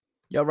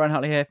Yo, Ryan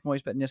Hartley here from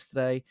Always Betting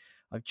Yesterday.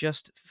 I've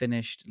just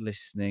finished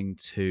listening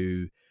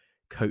to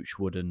Coach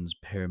Wooden's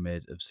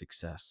Pyramid of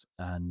Success.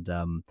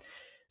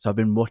 So I've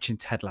been watching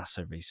Ted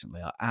Lasso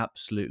recently. I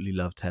absolutely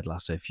love Ted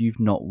Lasso. If you've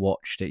not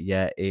watched it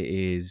yet, it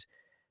is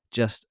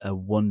just a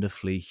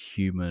wonderfully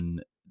human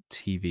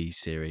TV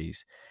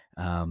series.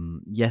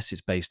 Yes,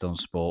 it's based on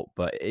sport,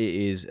 but it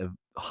is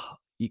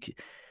you c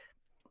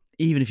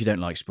even if you don't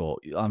like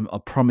sport, I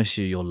promise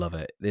you, you'll love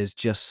it. There's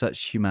just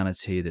such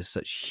humanity. There's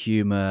such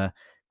humor,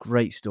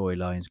 great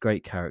storylines,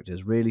 great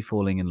characters. Really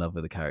falling in love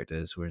with the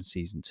characters. We're in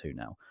season 2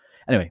 now.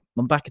 Anyway,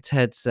 I'm back at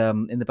Ted's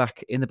in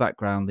the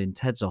background in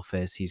Ted's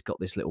office. He's got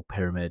this little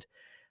pyramid.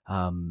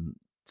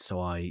 So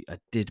I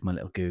did my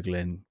little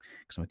googling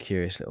because I'm a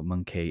curious little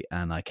monkey,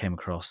 and I came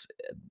across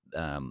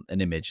an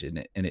image in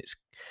it, and it's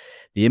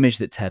the image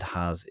that Ted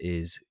has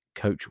is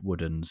Coach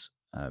Wooden's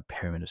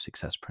Pyramid of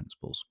Success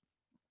Principles.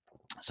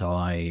 So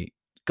I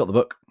got the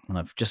book and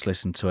I've just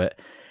listened to it.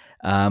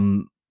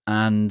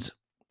 And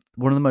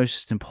one of the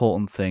most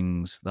important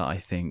things that I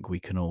think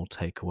we can all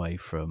take away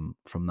from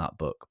that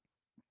book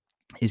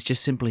is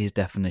just simply his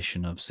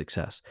definition of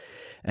success.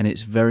 And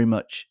it's very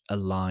much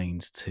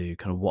aligned to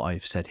kind of what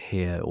I've said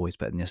here, Always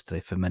Better Than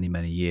Yesterday, for many,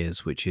 many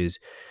years, which is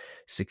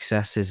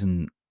success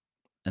isn't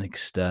an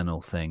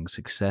external thing.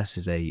 Success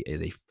is a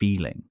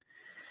feeling,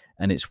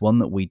 and it's one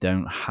that we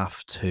don't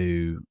have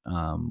to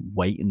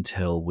wait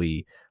until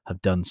we have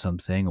done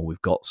something or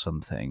we've got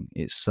something.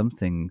 It's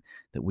something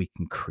that we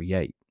can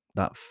create.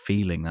 That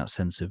feeling, that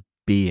sense of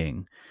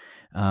being,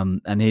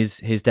 and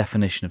his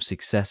definition of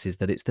success is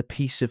that it's the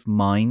peace of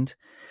mind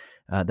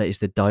that is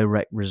the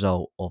direct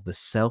result of the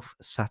self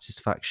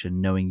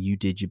satisfaction, knowing you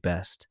did your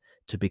best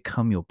to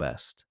become your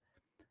best,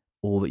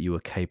 all that you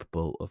are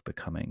capable of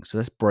becoming. So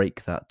let's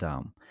break that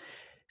down.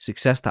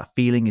 Success, that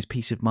feeling, is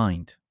peace of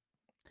mind.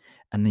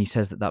 And he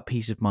says that that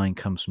peace of mind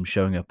comes from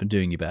showing up and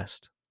doing your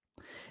best.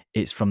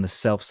 It's from the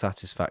self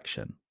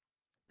satisfaction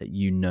that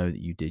you know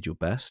that you did your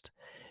best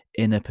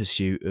in a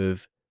pursuit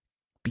of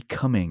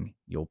becoming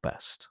your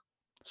best.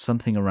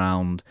 Something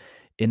around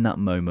in that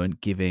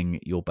moment giving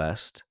your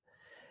best,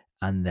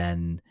 and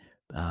then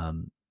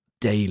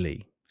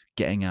daily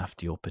getting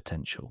after your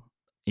potential.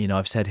 You know,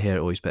 I've said here at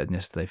Always Better Than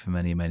Yesterday for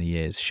many, many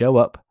years, show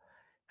up,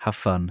 have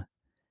fun,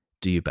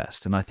 do your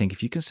best. And I think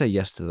if you can say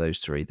yes to those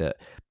three, that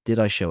did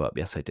I show up?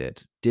 Yes, I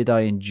did. Did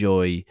I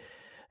enjoy?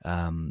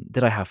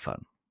 Did I have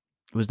fun?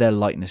 Was there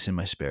lightness in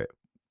my spirit?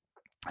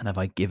 And have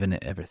I given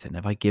it everything?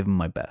 Have I given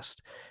my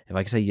best? If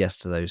I can say yes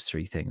to those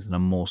three things, then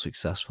I'm more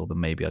successful than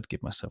maybe I'd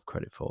give myself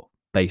credit for,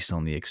 based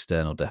on the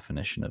external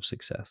definition of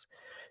success.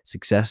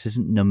 Success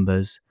isn't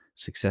numbers.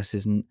 Success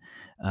isn't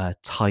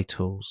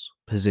titles,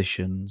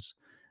 positions,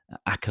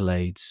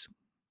 accolades.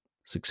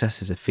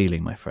 Success is a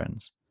feeling, my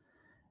friends.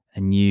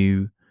 And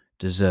you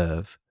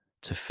deserve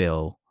to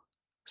feel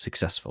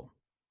successful.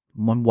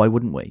 Why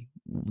wouldn't we?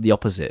 The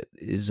opposite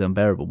is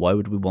unbearable. Why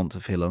would we want to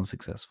feel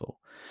unsuccessful?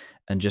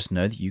 And just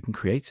know that you can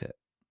create it.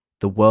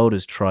 The world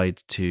has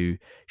tried to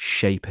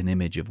shape an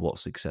image of what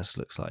success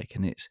looks like,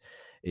 and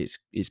it's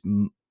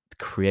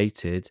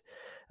created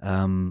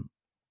um,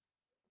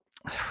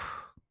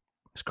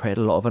 it's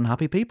created a lot of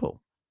unhappy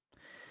people.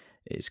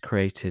 It's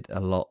created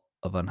a lot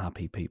of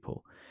unhappy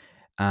people.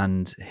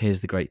 And here's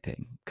the great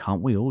thing: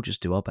 can't we all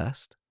just do our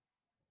best?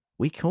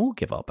 We can all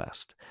give our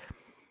best,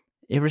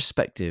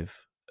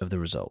 irrespective of the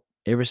result,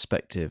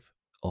 irrespective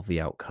of the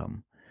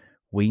outcome.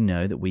 We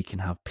know that we can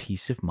have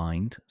peace of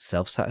mind,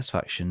 self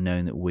satisfaction,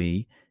 knowing that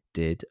we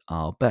did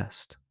our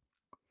best.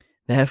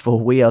 Therefore,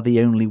 we are the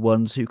only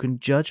ones who can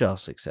judge our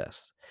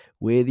success.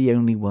 We're the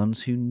only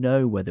ones who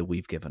know whether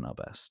we've given our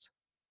best.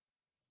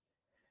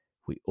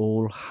 We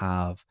all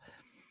have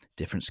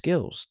different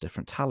skills,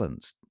 different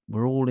talents.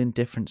 We're all in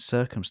different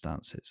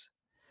circumstances.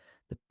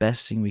 The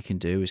best thing we can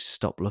do is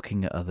stop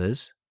looking at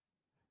others,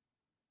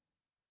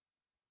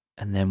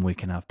 and then we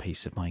can have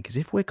peace of mind. Because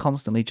if we're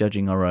constantly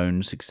judging our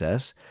own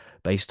success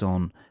based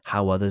on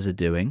how others are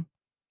doing,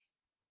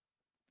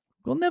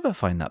 we'll never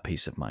find that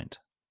peace of mind.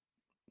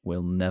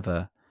 We'll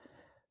never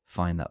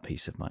find that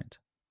peace of mind.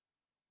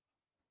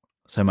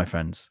 So, my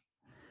friends,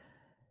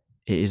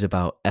 it is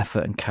about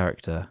effort and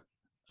character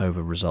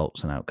over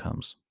results and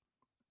outcomes.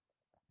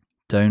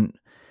 Don't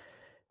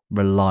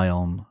rely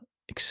on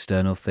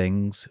external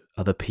things,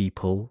 other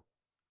people,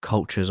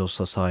 cultures, or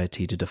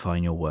society to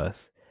define your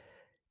worth.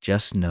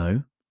 Just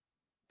know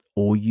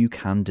all you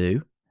can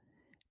do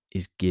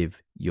is give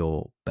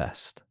your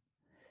best.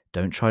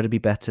 Don't try to be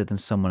better than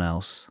someone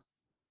else.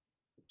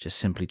 Just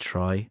simply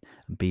try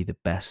and be the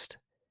best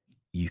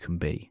you can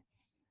be.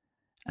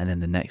 And then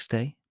the next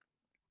day,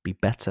 be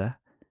better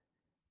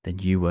than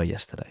you were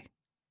yesterday.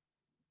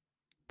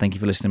 Thank you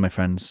for listening, my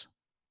friends.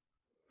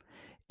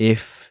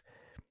 If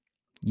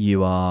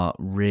you are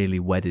really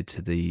wedded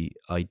to the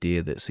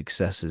idea that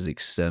success is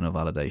external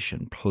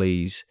validation,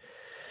 please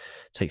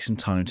take some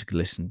time to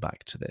listen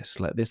back to this.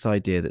 Let this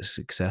idea that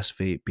success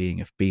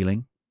being a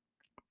feeling,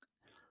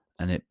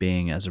 and it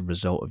being as a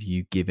result of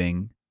you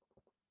giving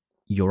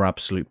your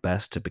absolute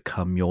best to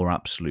become your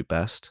absolute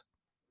best,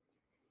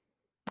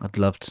 I'd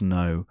love to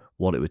know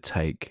what it would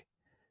take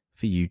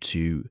for you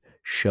to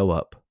show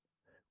up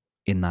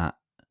in that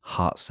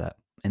heart set,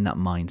 in that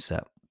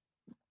mindset,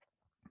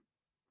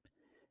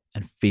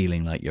 and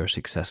feeling like you're a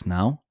success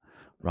now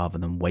rather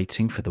than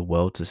waiting for the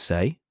world to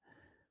say,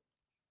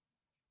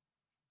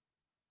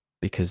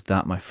 because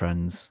that, my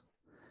friends,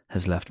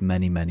 has left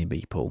many, many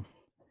people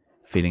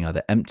feeling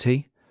either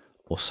empty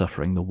or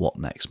suffering the what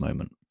next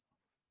moment.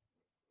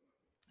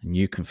 And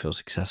you can feel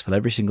successful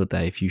every single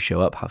day if you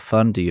show up, have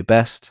fun, do your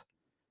best,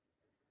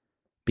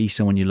 be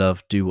someone you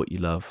love, do what you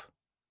love,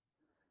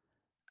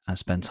 and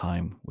spend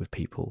time with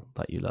people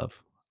that you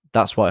love.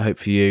 That's what I hope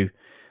for you.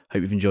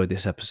 Hope you've enjoyed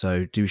this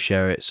episode. Do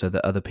share it so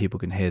that other people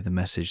can hear the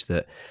message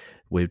that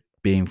we're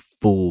being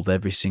fooled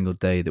every single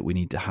day, that we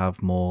need to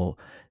have more,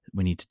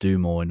 we need to do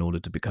more in order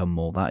to become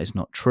more. That is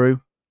not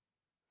true.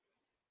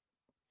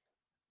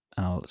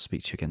 And I'll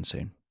speak to you again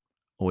soon.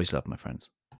 Always love, my friends.